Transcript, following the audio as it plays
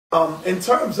In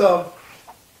terms of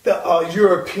the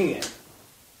European,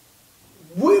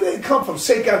 where they come from?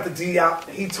 Sheikh Anta Diop,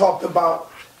 he talked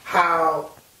about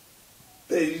how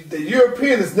the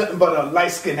European is nothing but a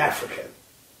light-skinned African,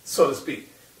 so to speak.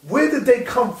 Where did they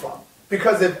come from?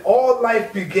 Because if all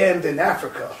life began in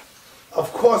Africa,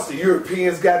 of course the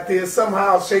Europeans got there.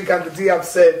 Somehow Sheikh Anta Diop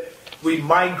said we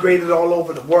migrated all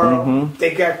over the world. Mm-hmm.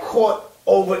 They got caught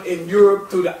over in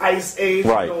Europe through the Ice Age,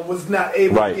 right. Was not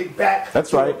able to get back. That's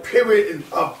to right. a period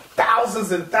of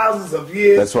thousands and thousands of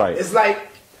years. That's right. It's like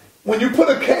when you put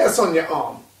a cast on your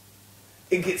arm,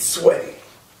 it gets sweaty.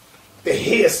 The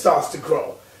hair starts to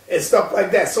grow and stuff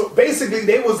like that. So basically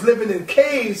they was living in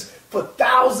caves for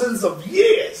thousands of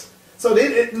years. So they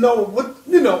didn't know what,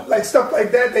 like stuff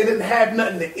like that. They didn't have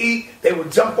nothing to eat. They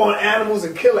would jump on animals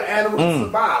and kill an animal to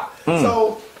survive.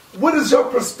 So what is your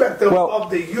perspective of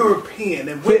the European,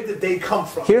 and where did they come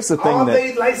from? Here's the thing. Are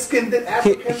they light-skinned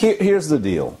Africans? Here's the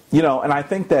deal. And I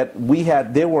think that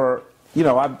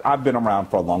I've been around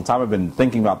for a long time. I've been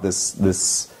thinking about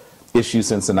this issue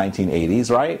since the 1980s,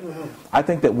 right? Mm-hmm. I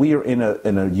think that we are in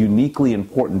a uniquely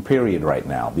important period right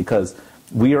now because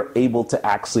we are able to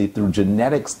actually, through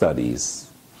genetic studies,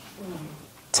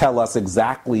 tell us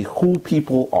exactly who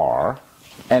people are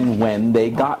and when they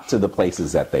got to the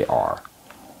places that they are.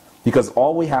 Because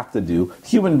all we have to do,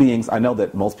 human beings, I know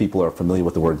that most people are familiar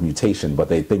with the word mutation, but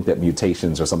they think that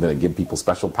mutations are something that give people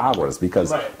special powers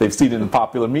because they've seen it in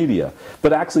popular media.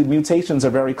 But actually, mutations are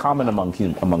very common amongst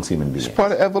human beings. It's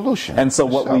part of evolution. And so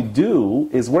what we do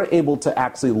is we're able to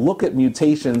actually look at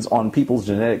mutations on people's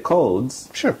genetic codes.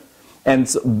 Sure. And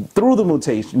so through the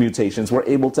mutations, we're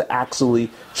able to actually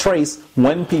trace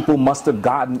when people must have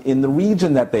gotten in the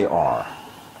region that they are.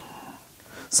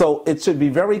 So it should be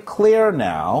very clear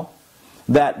now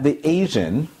that the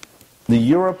Asian, the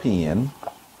European,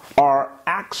 are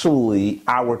actually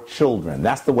our children.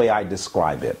 That's the way I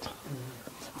describe it.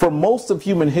 For most of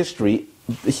human history,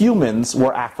 humans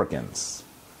were Africans.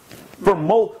 For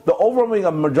the overwhelming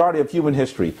majority of human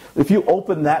history, if you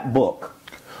open that book,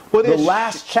 the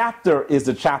last chapter is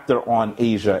the chapter on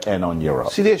Asia and on Europe.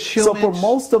 See, there's humans. So for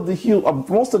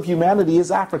most of humanity is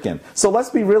African. So let's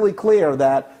be really clear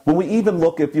that when we even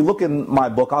look, if you look in my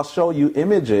book, I'll show you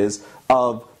images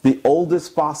of the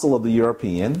oldest fossil of the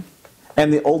European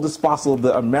and the oldest fossil of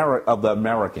the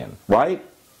American, right?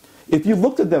 If you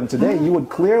looked at them today, you would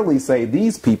clearly say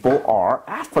these people are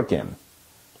African.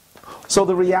 So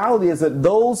the reality is that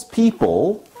those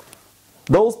people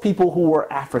who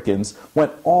were Africans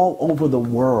went all over the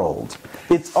world.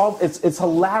 It's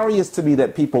hilarious to me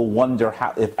that people wonder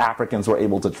if Africans were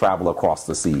able to travel across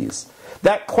the seas.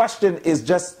 That question is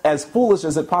just as foolish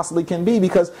as it possibly can be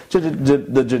because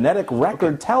the genetic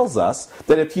record tells us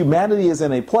that if humanity is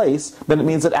in a place, then it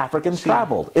means that Africans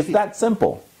traveled. It's that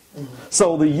simple.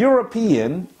 So the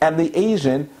European and the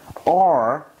Asian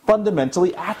are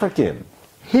fundamentally African.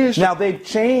 Now they've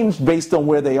changed based on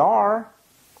where they are.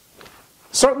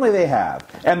 Certainly they have.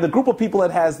 And the group of people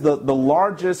that has the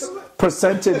largest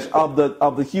percentage of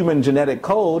the human genetic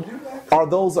code are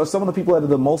some of the people that are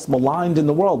the most maligned in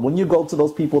the world. When you go to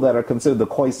those people that are considered the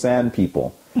Khoisan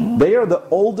people, they are the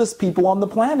oldest people on the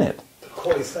planet.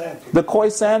 The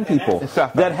Khoisan people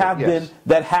that have been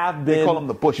they call them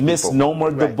the bush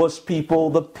misnomered, people. The bush people,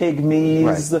 the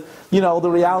pygmies. The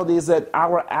reality is that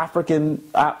our African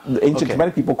ancient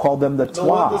Kemetic people called them the Twa.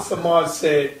 No wonder Samar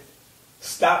said,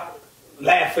 "Stop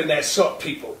laughing at short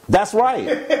people." That's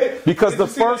right. Because the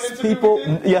first people,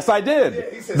 yes I did.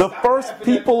 Yeah, the first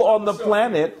people on the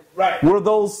planet were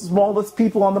those smallest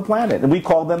people on the planet. And we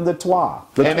called them the Twa.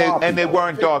 And they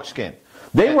weren't dark skinned.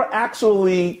 They were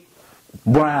actually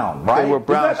brown, right? They were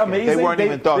brown. Isn't that amazing? They weren't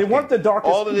even dark. They weren't the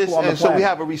darkest all of this, people on the and planet. so we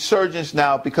have a resurgence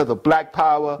now because of Black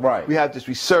Power. Right. We have this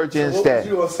resurgence so what would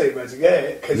you want to say, Reggie?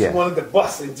 Yeah, because you wanted to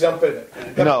bust and jump in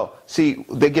it. No, see,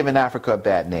 they're giving Africa a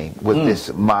bad name with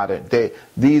this modern.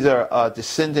 These are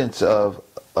descendants of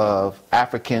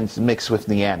Africans mixed with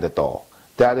Neanderthal.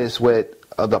 That is what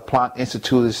the Planck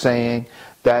Institute is saying.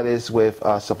 That is what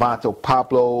Svante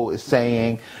Pablo is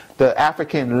saying. The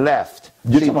African left.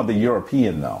 You're talking about the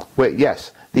European, though. Wait,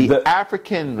 yes. The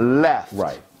African left.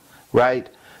 Right?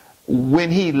 When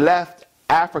he left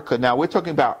Africa, now we're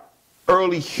talking about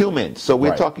early humans. So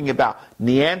we're talking about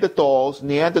Neanderthals.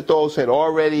 Neanderthals had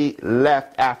already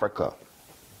left Africa.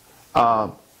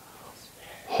 Homo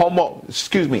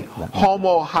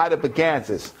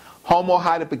heidelbergensis. Homo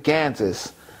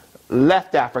heidelbergensis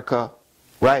left Africa,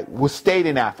 right? Stayed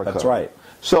in Africa. That's right.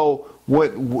 So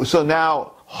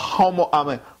now Homo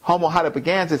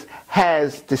heidelbergensis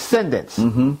has descendants,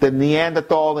 the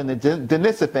Neanderthal and the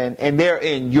Denisovan, and they're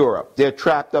in Europe. They're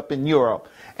trapped up in Europe.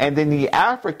 and then the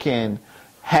African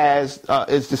is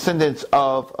descendants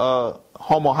of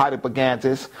Homo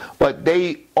heidelbergensis, but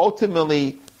they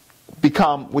ultimately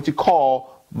become what you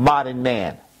call modern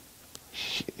man.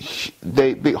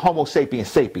 They be Homo sapiens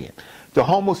sapien. The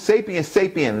Homo sapiens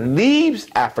sapien leaves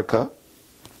Africa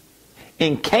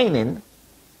in Canaan,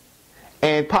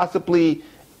 and possibly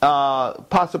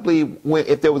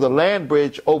if there was a land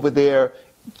bridge over there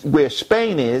where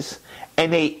Spain is,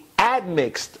 and they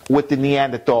admixed with the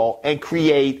Neanderthal and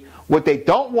create what they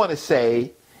don't want to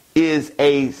say is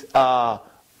well,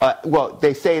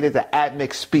 they say it is an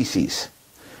admixed species.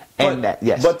 And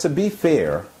yes. But to be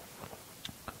fair,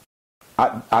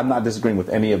 I'm not disagreeing with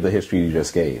any of the history you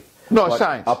just gave. No, it's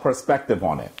science. A perspective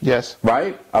on it. Yes.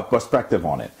 Right? A perspective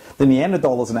on it. The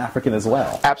Neanderthal is an African as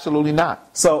well. Absolutely not.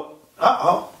 So,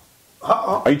 are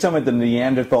you telling me the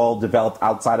Neanderthal developed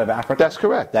outside of Africa? That's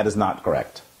correct. That is not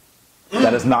correct.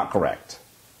 That is not correct.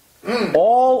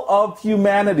 All of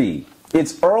humanity,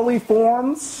 its early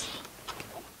forms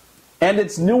and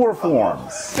its newer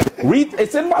forms. Read,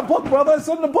 it's in my book, brother. It's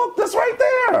in the book. That's right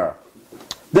there.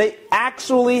 They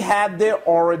actually had their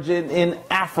origin in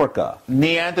Africa.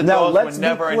 Neanderthals were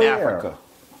never in Africa.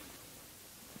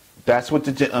 That's what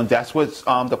the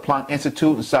Planck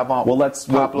Institute and Savant. Well,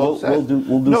 we'll do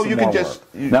no, some you more can just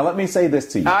work. Now let me say this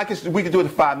to you. We can do it in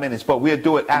 5 minutes, but we'll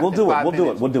do it after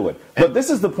We'll do it. But this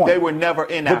is the point. They were never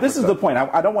in Africa. But this is the point.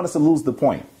 I don't want us to lose the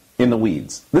point in the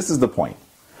weeds. This is the point.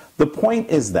 The point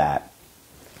is that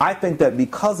I think that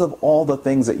because of all the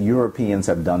things that Europeans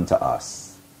have done to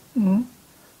us,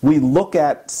 we look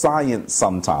at science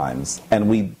sometimes and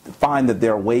we find that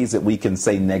there are ways that we can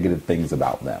say negative things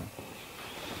about them.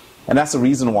 And that's the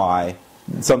reason why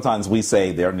sometimes we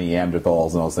say they're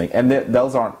Neanderthals and those things. And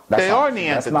those aren't... They are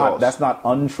Neanderthals. That's not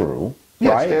untrue.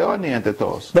 Yes, right? they are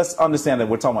Neanderthals. Let's understand that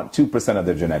we're talking about 2% of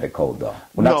their genetic code, though.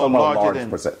 We're not talking about a large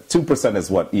percent. 2%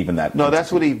 is what even that... No,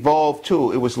 that's what evolved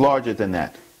to. It was larger than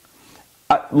that.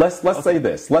 Let's say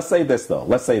this. Let's say this,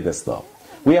 though.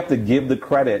 We have to give the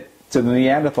credit to the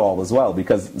Neanderthal as well,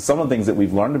 because some of the things that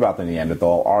we've learned about the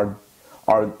Neanderthal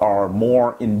are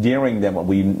more endearing than what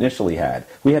we initially had.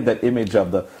 We had that image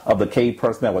of the cave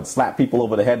person that would slap people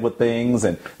over the head with things,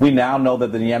 and we now know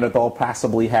that the Neanderthal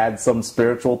possibly had some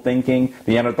spiritual thinking.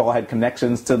 The Neanderthal had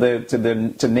connections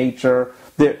to nature.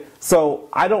 So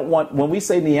I don't want, when we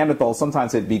say Neanderthal,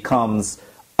 sometimes it becomes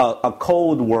a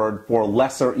code word for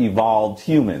lesser evolved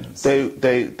humans.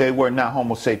 They were not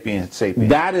Homo sapiens sapiens.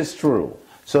 That is true.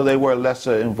 So they were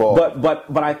lesser involved.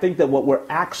 But I think that what we're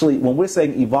actually, when we're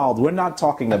saying evolved, we're not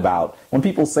talking about, when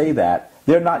people say that,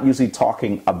 they're not usually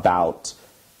talking about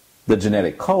the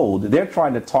genetic code. They're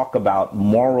trying to talk about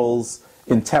morals,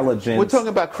 intelligence. We're talking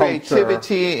about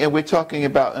creativity, culture, and we're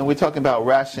talking about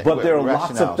ration. But there are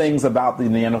lots of things about the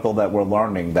Neanderthal that we're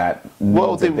learning that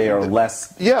they are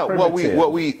less. Yeah, primitive.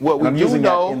 what we do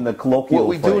know in the colloquial what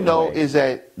we do know is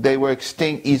that they were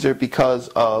extinct either because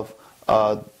of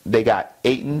they got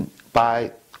eaten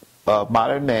by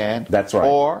modern man. That's right.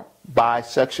 Or by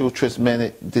sexual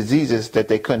transmitted diseases that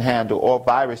they couldn't handle, or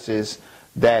viruses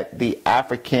that the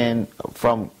African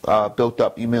built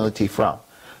up immunity from.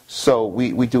 So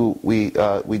we do.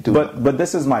 But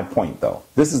this is my point, though.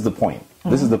 This is the point.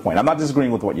 This is the point. I'm not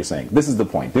disagreeing with what you're saying. This is the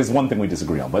point. There's one thing we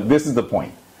disagree on, but this is the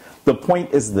point. The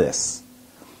point is this: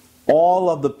 all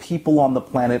of the people on the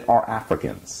planet are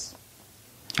Africans.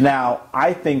 Now,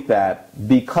 I think that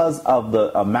because of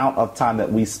the amount of time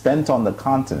that we spent on the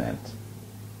continent,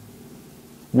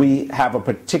 we have a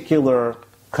particular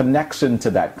connection to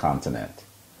that continent.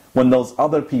 When those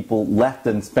other people left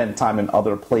and spent time in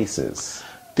other places.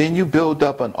 Then you build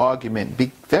up an argument.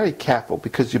 Be very careful,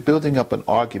 because you're building up an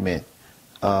argument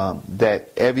that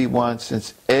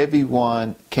since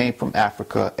everyone came from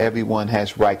Africa, everyone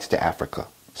has rights to Africa.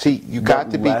 See, you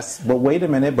got to be... But wait a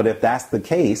minute, but if that's the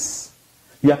case...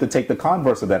 You have to take the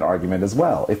converse of that argument as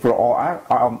well. If we're all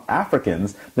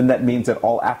Africans, then that means that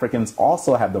all Africans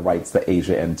also have the rights to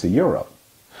Asia and to Europe.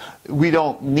 We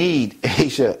don't need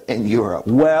Asia and Europe.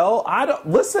 Well, I don't.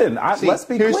 Listen, let's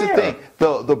be clear. Here's the thing: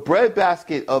 the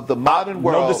breadbasket of the modern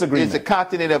world is the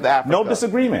continent of Africa. No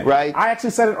disagreement, right? I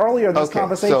actually said it earlier in this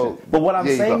conversation. But what I'm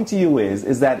saying to you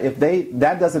is that if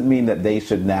that doesn't mean that they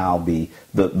should now be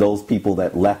those people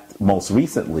that left most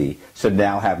recently should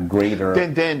now have greater.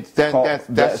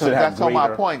 That's on my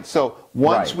point. So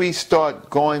once we start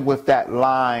going with that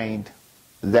line,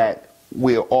 that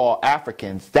we're all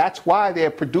Africans. That's why they're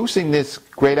producing this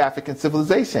great African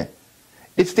civilization.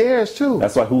 It's theirs too.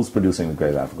 That's why who's producing the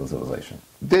great African civilization?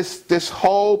 This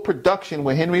whole production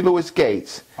with Henry Louis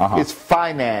Gates is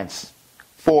financed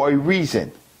for a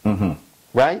reason,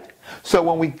 right? So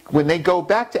when they go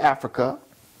back to Africa,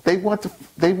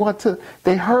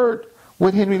 They heard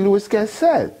what Henry Louis Gates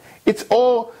said. It's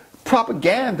all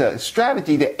propaganda,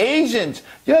 strategy. The Asians,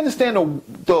 you understand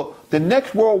the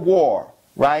next world war,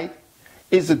 right,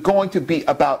 is going to be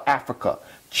about Africa.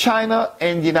 China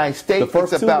and the United States. The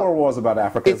first two world wars about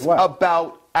Africa as well. It's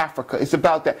about Africa. It's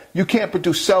about that. You can't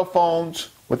produce cell phones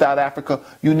without Africa.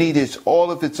 You need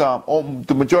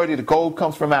the majority of the gold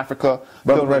comes from Africa.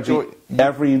 Brother Reggie,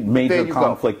 every major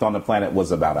conflict on the planet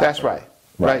was about Africa. That's right.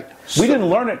 Right. We didn't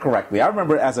learn it correctly. I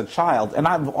remember as a child, and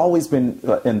I've always been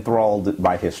enthralled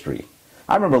by history.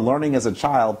 I remember learning as a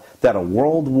child that a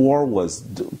world war was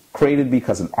created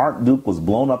because an Archduke was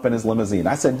blown up in his limousine.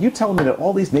 I said, you telling me that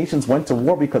all these nations went to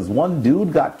war because one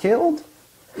dude got killed?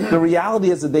 The reality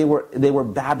is that they were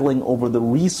battling over the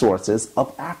resources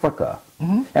of Africa.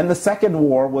 Mm-hmm. And the second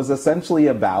war was essentially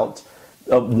about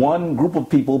one group of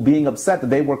people being upset that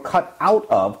they were cut out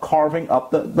of carving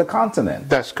up the continent.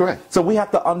 That's correct. So we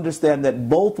have to understand that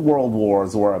both world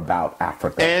wars were about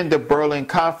Africa. And the Berlin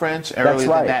Conference, earlier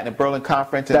than that, the Berlin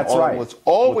Conference, and that's right. Was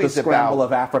always with the scramble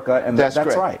of Africa, and that's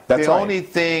right. That's the only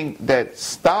thing that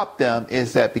stopped them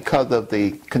is that because of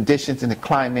the conditions in the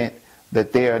climate,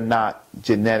 that they are not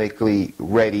genetically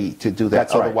ready to do that.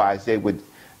 That's Otherwise, they would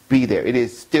be there. It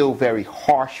is still very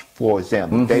harsh for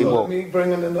them. Mm-hmm. Let me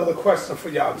bring in another question for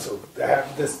y'all two to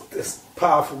have this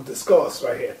powerful discourse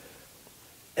right here.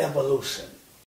 Evolution.